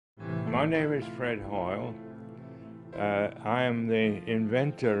My name is Fred Hoyle. I am the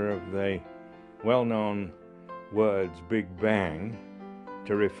inventor of the well-known words Big Bang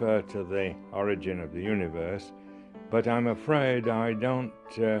to refer to the origin of the universe, but I'm afraid I don't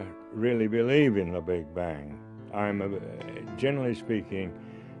really believe in the Big Bang. I'm, generally speaking,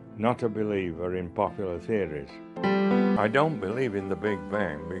 not a believer in popular theories. I don't believe in the Big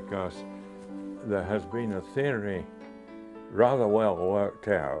Bang because there has been a theory rather well worked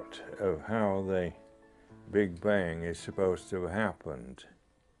out of how the Big Bang is supposed to have happened,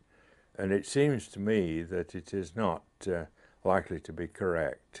 and it seems to me that it is not likely to be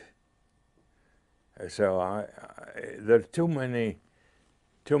correct. So there are too many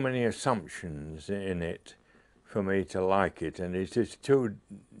assumptions in it for me to like it, and it is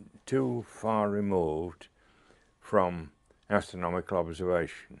too far removed from astronomical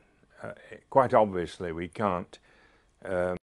observation. Quite obviously we can't